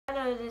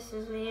Hello, this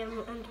is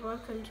Liam and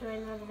welcome to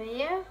another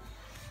video.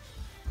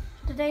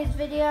 Today's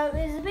video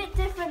is a bit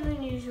different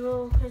than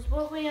usual because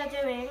what we are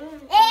doing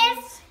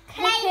is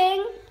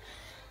kicking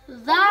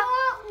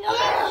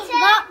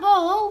that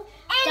ball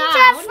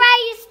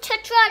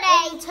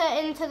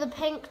into the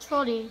pink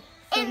trolley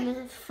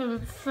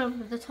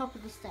from the top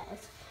of the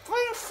stairs.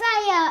 From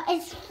Freya,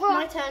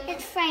 My turn.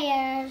 It's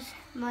Freya's.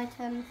 My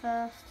turn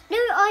first. No,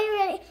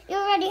 you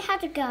already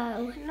had to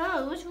go.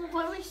 No,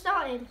 where are we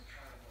starting?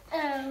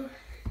 Oh.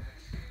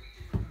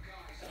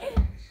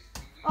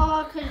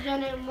 Oh, I could have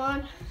done it in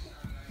one.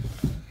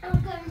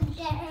 I'm going to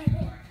get it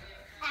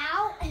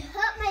out. It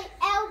hurt my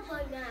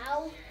elbow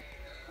now.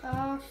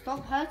 Oh,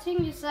 stop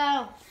hurting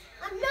yourself.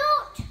 I'm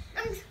not.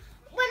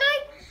 When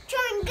I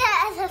try and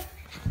get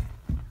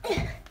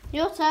it.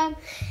 Your turn.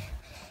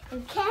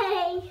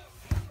 Okay.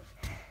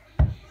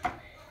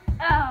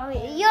 Oh,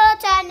 your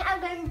turn.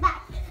 I'm going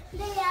back.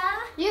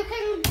 Leah. You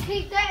can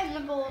keep getting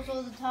the balls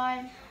all the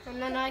time,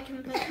 and then I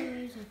can put some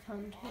music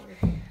on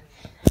too.